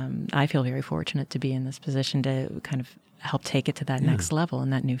just, I feel very fortunate to be in this position to kind of help take it to that next level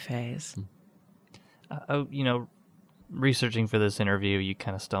and that new phase. Researching for this interview, you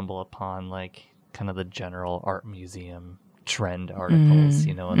kind of stumble upon like kind of the general art museum trend articles,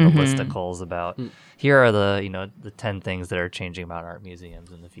 and the listicles about here are the 10 things that are changing about art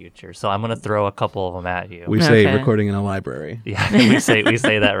museums in the future. So I'm going to throw a couple of them at you. We say recording in a library. Yeah, we say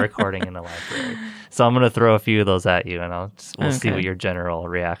that recording in a library. So I'm going to throw a few of those at you, and we'll see what your general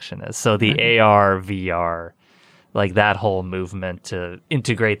reaction is. So the AR, VR, like that whole movement to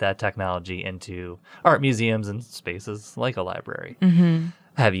integrate that technology into art museums and spaces like a library.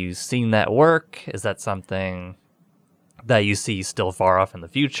 Have you seen that work? Is that something that you see still far off in the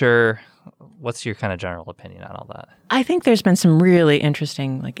future? What's your kind of general opinion on all that? I think there's been some really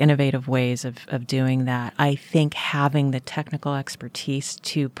interesting, like innovative ways of doing that. I think having the technical expertise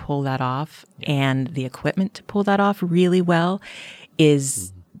to pull that off and the equipment to pull that off really well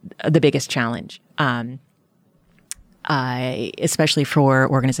is the biggest challenge. Especially for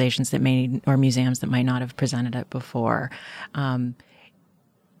organizations or museums that might not have presented it before.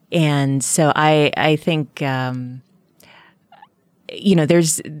 And so I think,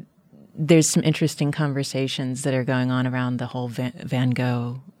 there's some interesting conversations that are going on around the whole Van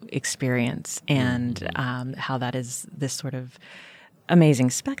Gogh experience, and how that is this sort of amazing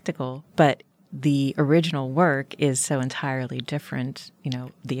spectacle, but the original work is so entirely different,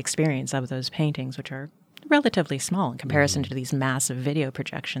 the experience of those paintings, which are relatively small in comparison to these massive video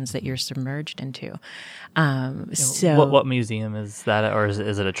projections that you're submerged into. So what museum is that, or is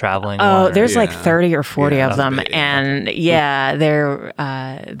it a traveling one? Oh, there's like 30 or 40 of them, and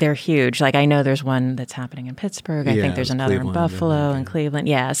they're huge. Like I know there's one that's happening in Pittsburgh. I think there's another in Buffalo and Cleveland.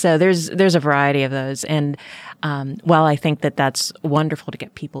 Yeah, so there's a variety of those, and while I think that that's wonderful to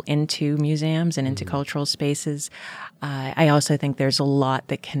get people into museums and into cultural spaces, I also think there's a lot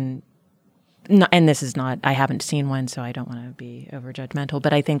that can. No, and this is not, I haven't seen one, so I don't want to be over judgmental,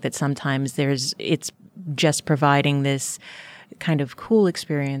 but I think that sometimes it's just providing this kind of cool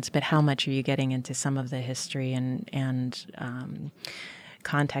experience, but how much are you getting into some of the history and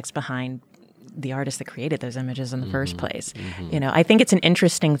context behind the artist that created those images in the first place? I think it's an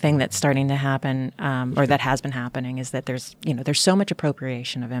interesting thing that's starting to happen, or that has been happening, is that there's so much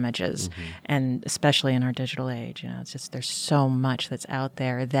appropriation of images, and especially in our digital age, it's just, there's so much that's out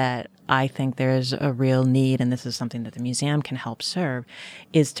there that I think there's a real need, and this is something that the museum can help serve,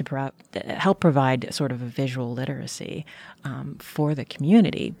 is to help provide sort of a visual literacy for the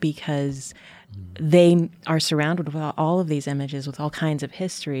community, because they are surrounded with all of these images with all kinds of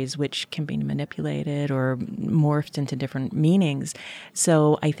histories, which can be manipulated or morphed into different meanings.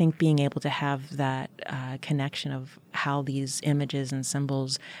 So I think being able to have that connection of how these images and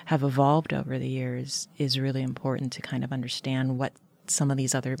symbols have evolved over the years is really important to kind of understand what some of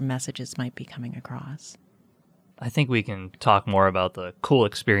these other messages might be coming across. I think we can talk more about the cool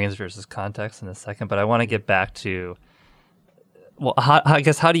experience versus context in a second, but I want to get back to,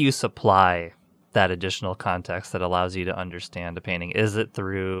 how do you supply that additional context that allows you to understand a painting? Is it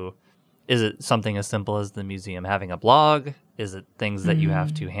Is it something as simple as the museum having a blog? Is it things that you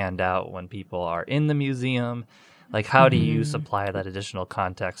have to hand out when people are in the museum? Like, how do you supply that additional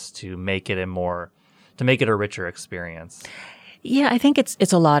context to make it a richer experience? Yeah, I think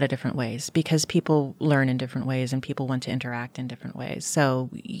it's a lot of different ways because people learn in different ways and people want to interact in different ways. So,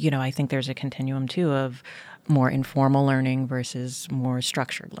 I think there's a continuum too of more informal learning versus more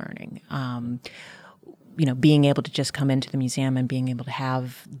structured learning. Being able to just come into the museum and being able to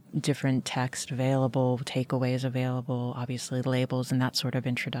have different text available, takeaways available, obviously labels and that sort of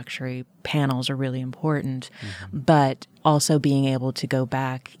introductory panels are really important. But also being able to go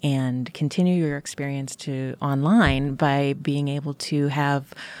back and continue your experience to online by being able to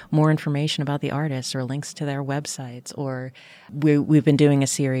have more information about the artists or links to their websites. Or we've been doing a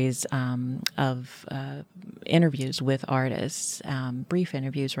series of interviews with artists, brief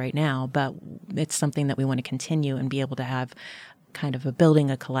interviews right now, but it's something that we want to continue and be able to have kind of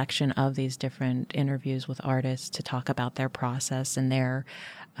building a collection of these different interviews with artists to talk about their process and their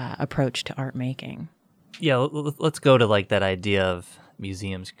approach to art making. Yeah, let's go to like that idea of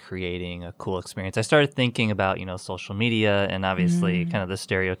museums creating a cool experience. I started thinking about, social media, and obviously kind of the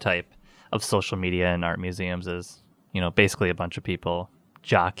stereotype of social media and art museums is, basically a bunch of people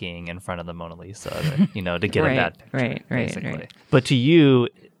jockeying in front of the Mona Lisa, to get a bad picture, basically. Right. But to you,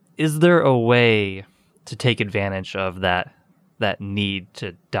 is there a way to take advantage of that need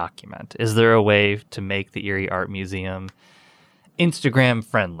to document? Is there a way to make the Erie Art Museum Instagram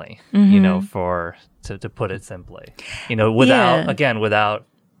friendly, to put it simply, without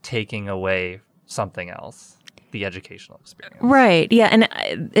taking away something else, the educational experience. Right. Yeah. And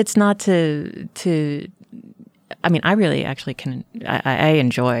it's not to I really actually I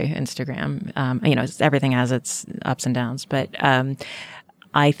enjoy Instagram. Everything has its ups and downs, but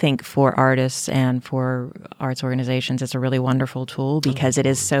I think for artists and for arts organizations, it's a really wonderful tool because it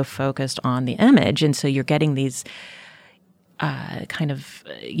is so focused on the image. And so you're getting these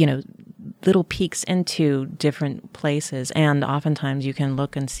little peeks into different places. And oftentimes you can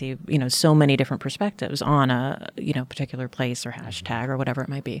look and see, so many different perspectives on a, particular place or hashtag or whatever it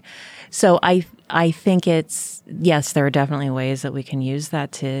might be. So I think yes, there are definitely ways that we can use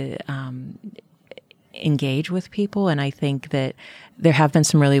that to engage with people. And I think that there have been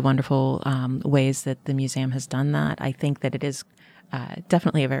some really wonderful ways that the museum has done that. I think that it is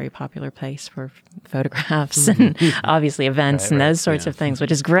definitely a very popular place for photographs and obviously events and those sorts of things,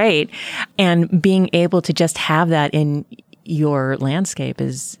 which is great. And being able to just have that in your landscape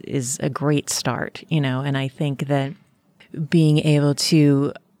is a great start, and I think that being able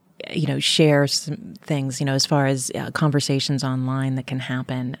to share some things, as far as conversations online that can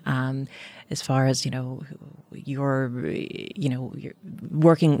happen, as far as, you're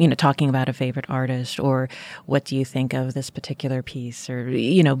working, talking about a favorite artist or what do you think of this particular piece or,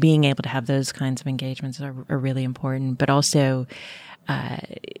 being able to have those kinds of engagements are really important, but also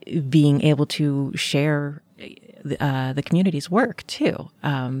being able to share the community's work too.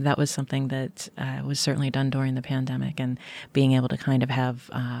 That was something that was certainly done during the pandemic, and being able to kind of have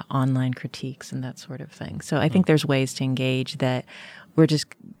online critiques and that sort of thing. So I think there's ways to engage that we're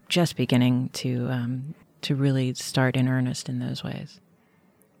just beginning to really start in earnest in those ways.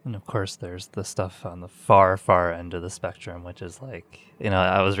 And of course, there's the stuff on the far, far end of the spectrum, which is like,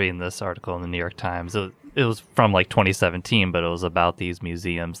 I was reading this article in the New York Times. It was from like 2017, but it was about these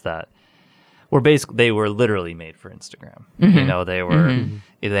museums that they were literally made for Instagram.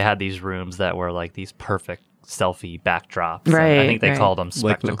 They had these rooms that were like these perfect selfie backdrops. Right. I think they called them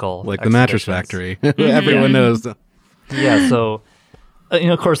spectacle, like the Mattress Factory. Everyone knows. Yeah. So,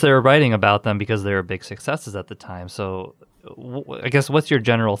 of course, they were writing about them because they were big successes at the time. So, I guess what's your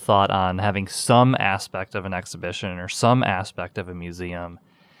general thought on having some aspect of an exhibition or some aspect of a museum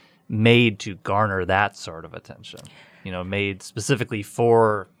made to garner that sort of attention? Made specifically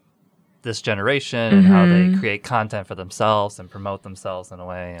for this generation and how they create content for themselves and promote themselves in a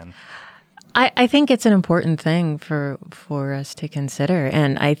way. And I think it's an important thing for us to consider.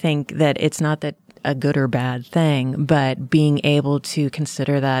 And I think that it's not that a good or bad thing, but being able to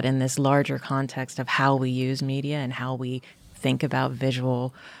consider that in this larger context of how we use media and how we think about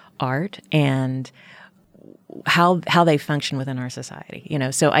visual art and how they function within our society.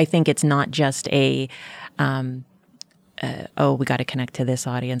 So I think it's not just a we got to connect to this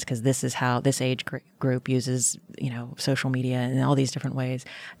audience because this is how this age group uses, social media in all these different ways.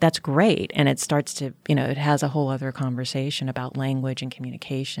 That's great. And it starts to, it has a whole other conversation about language and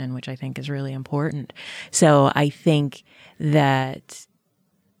communication, which I think is really important. So I think that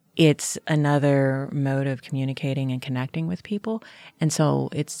it's another mode of communicating and connecting with people. And so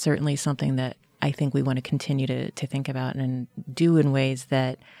it's certainly something that I think we want to continue to think about and do in ways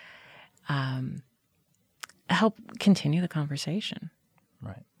that help continue the conversation.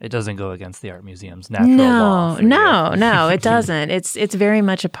 Right. It doesn't go against the art museum's natural law. No, it doesn't. It's very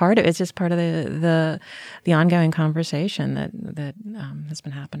much a part of it. It's just part of the ongoing conversation that has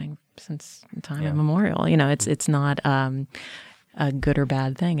been happening since time immemorial. It's not a good or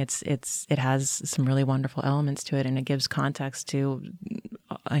bad thing. It has some really wonderful elements to it, and it gives context to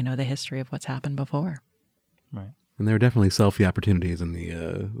the history of what's happened before. Right. And there are definitely selfie opportunities in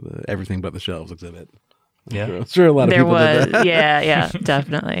the Everything But the Shelves exhibit. Yeah, I'm sure a lot of people did that. Yeah,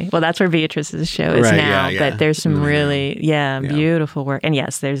 definitely. Well, that's where Beatrice's show is now. But there's some really, beautiful work, and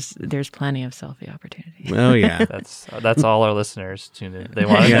yes, there's plenty of selfie opportunities. Oh yeah, that's all our listeners tune in. They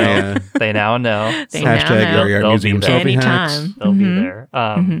want to know. Yeah. They now know. They now know. Art Museum selfie hacks. They'll be there.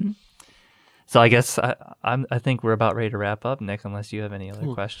 So I guess I think we're about ready to wrap up, Nick. Unless you have any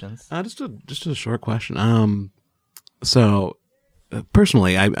other questions. Just a short question. So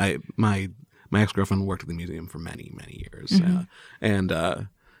personally, my ex-girlfriend worked at the museum for many, many years. I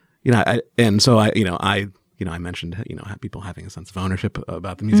mentioned, how people having a sense of ownership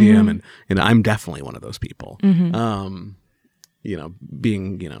about the museum, and I'm definitely one of those people.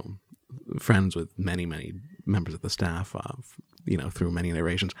 Being, friends with many, many members of the staff, through many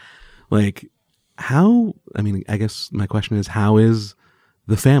iterations. Like, I guess my question is, how is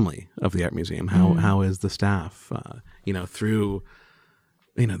the family of the art museum? How is the staff, through...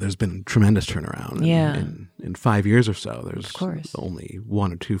 there's been tremendous turnaround. In 5 years or so, there's only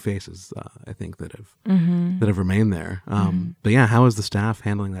one or two faces, I think, that have remained there. But yeah, how is the staff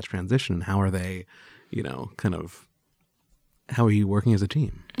handling that transition? And how are they, how are you working as a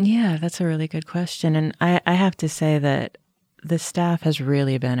team? Yeah, that's a really good question. And I have to say that the staff has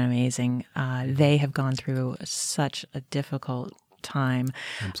really been amazing. They have gone through such a difficult time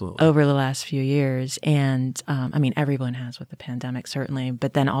over the last few years, and everyone has with the pandemic, certainly,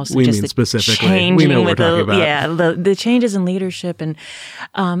 but then also specifically, we know what we're talking about. The changes in leadership, and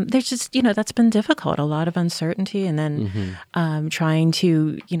there's just that's been difficult, a lot of uncertainty, and then trying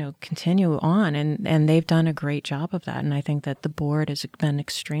to continue on, and they've done a great job of that, and I think that the board has been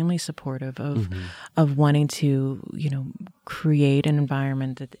extremely supportive of wanting to create an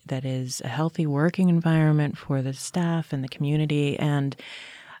environment that is a healthy working environment for the staff and the community. And,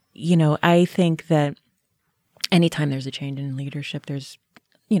 I think that anytime there's a change in leadership, there's,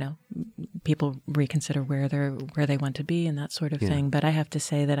 people reconsider where they want to be and that sort of thing. But I have to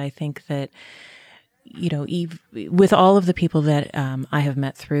say that I think that, with all of the people that I have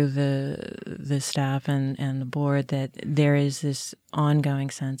met through the staff and the board, that there is this ongoing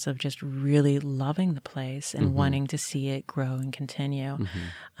sense of just really loving the place and wanting to see it grow and continue.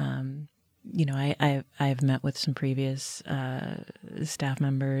 I've met with some previous staff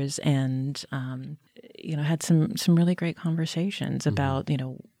members and had some really great conversations about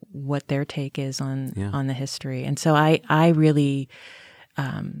what their take is on the history, and so I really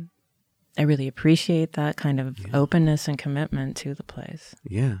appreciate that kind of openness and commitment to the place.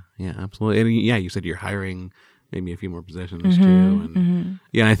 Yeah, absolutely. And you said you're hiring maybe a few more positions too. And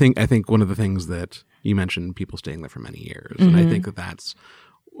I think one of the things that you mentioned, people staying there for many years, and I think that's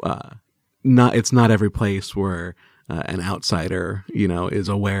it's not every place where an outsider, is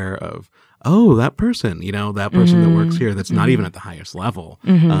aware of, that person, that works here, that's not even at the highest level.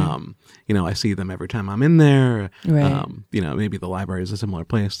 I see them every time I'm in there. Right. Maybe the library is a similar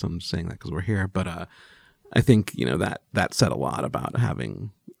place. I'm saying that because we're here, but I think, that said a lot about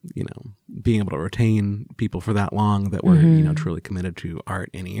having, being able to retain people for that long that were, truly committed to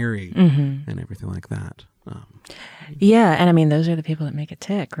art in Erie and everything like that. And those are the people that make it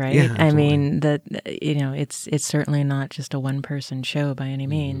tick, right? Yeah, it's certainly not just a one-person show by any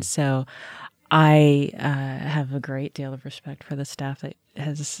means. So I have a great deal of respect for the staff that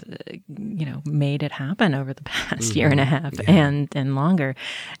has, made it happen over the past year and a half and longer.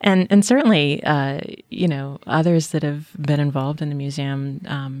 And certainly, others that have been involved in the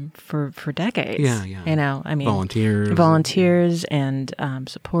museum for decades. Volunteers and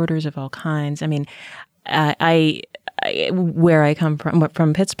supporters of all kinds. Where I come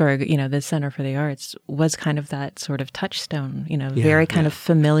from Pittsburgh, the Center for the Arts was kind of that sort of touchstone, very kind of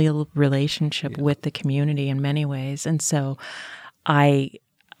familial relationship with the community in many ways. And so I'm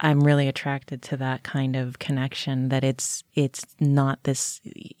really attracted to that kind of connection, that it's not this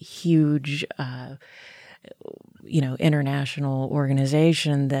huge, international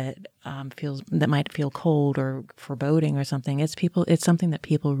organization that might feel cold or foreboding or something. It's something that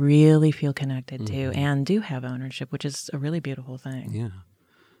people really feel connected to and do have ownership, which is a really beautiful thing. Yeah.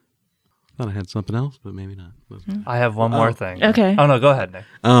 Thought I had something else, but maybe not. I have one more thing. Okay. Oh no, go ahead, Nick.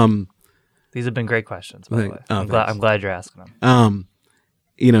 These have been great questions, by the way. I'm glad you're asking them.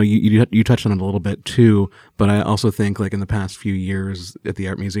 you touched on it a little bit too, but I also think like in the past few years at the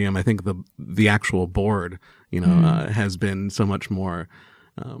Art Museum, I think the actual board, has been so much more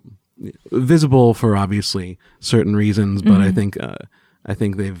visible for obviously certain reasons, but I think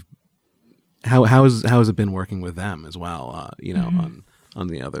they've how has it been working with them as well? On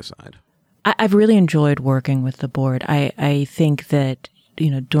the other side. I've really enjoyed working with the board. I think that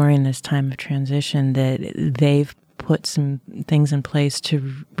during this time of transition that they've put some things in place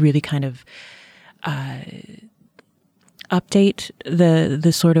to really kind of update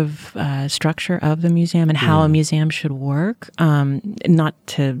the sort of structure of the museum and how a museum should work. Not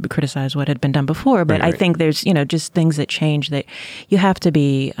to criticize what had been done before, but I think there's just things that change that you have to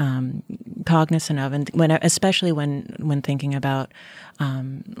be cognizant of, and especially when thinking about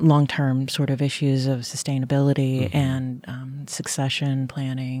long-term sort of issues of sustainability and succession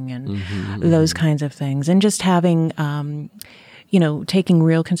planning and those kinds of things, and just having taking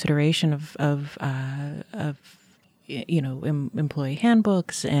real consideration of employee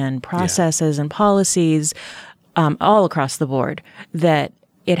handbooks and processes and policies all across the board, that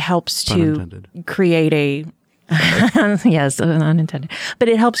it helps to create a yes, unintended, but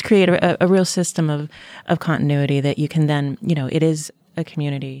it helps create a real system of continuity that you can then, it is a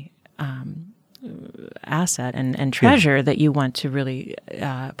community asset and treasure that you want to really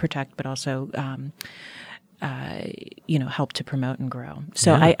protect, but also help to promote and grow.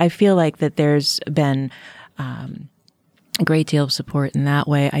 So I feel like that there's been a great deal of support in that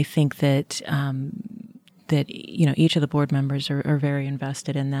way. I think that each of the board members are very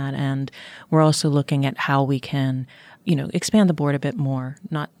invested in that, and we're also looking at how we can expand the board a bit more,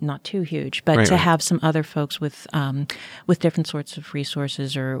 not too huge, but to have some other folks with different sorts of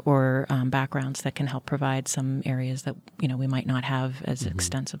resources or backgrounds that can help provide some areas that we might not have as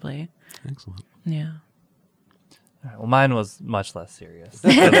extensively. Excellent. Yeah. All right, well, mine was much less serious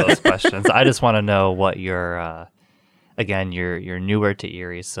than those questions. I just want to know what your again, you're newer to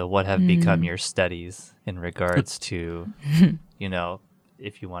Erie, so what have become your studies in regards to,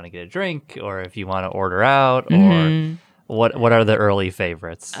 if you want to get a drink or if you want to order out, or what are the early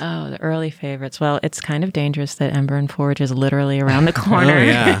favorites? Oh, the early favorites. Well, it's kind of dangerous that Ember and Forge is literally around the corner. Oh,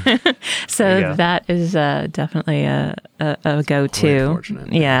 yeah. So that is definitely a go-to.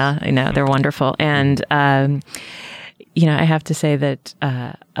 Yeah, I know. They're wonderful. And, I have to say that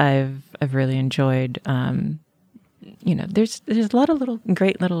I've really enjoyed there's a lot of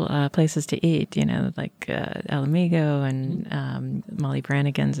great little places to eat, like El Amigo and Molly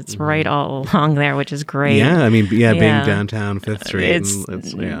Brannigan's. It's right all along there, which is great. Yeah, I mean, being downtown 5th Street. It's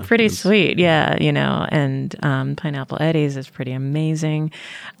pretty sweet, and Pineapple Eddie's is pretty amazing.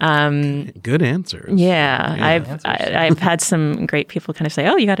 Good answers. Yeah, I've had some great people kind of say,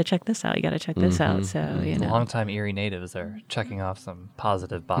 oh, you got to check this out. You got to check this out. So, Longtime Erie natives are checking off some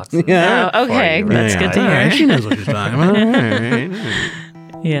positive boxes. Yeah. Oh, okay. That's good to hear. She knows what she's talking about.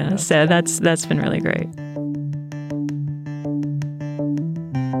 Yeah, so that's been really great.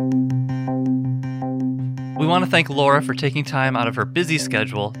 We want to thank Laura for taking time out of her busy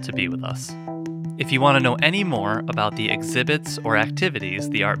schedule to be with us. If you want to know any more about the exhibits or activities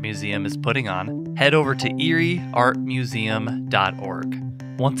the Art Museum is putting on, head over to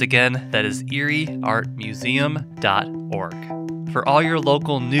erieartmuseum.org. Once again, that is erieartmuseum.org. For all your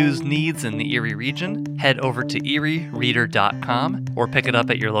local news needs in the Erie region, head over to eriereader.com or pick it up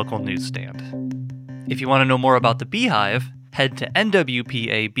at your local newsstand. If you want to know more about the Beehive, head to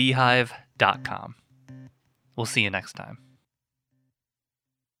nwpabeehive.com. We'll see you next time.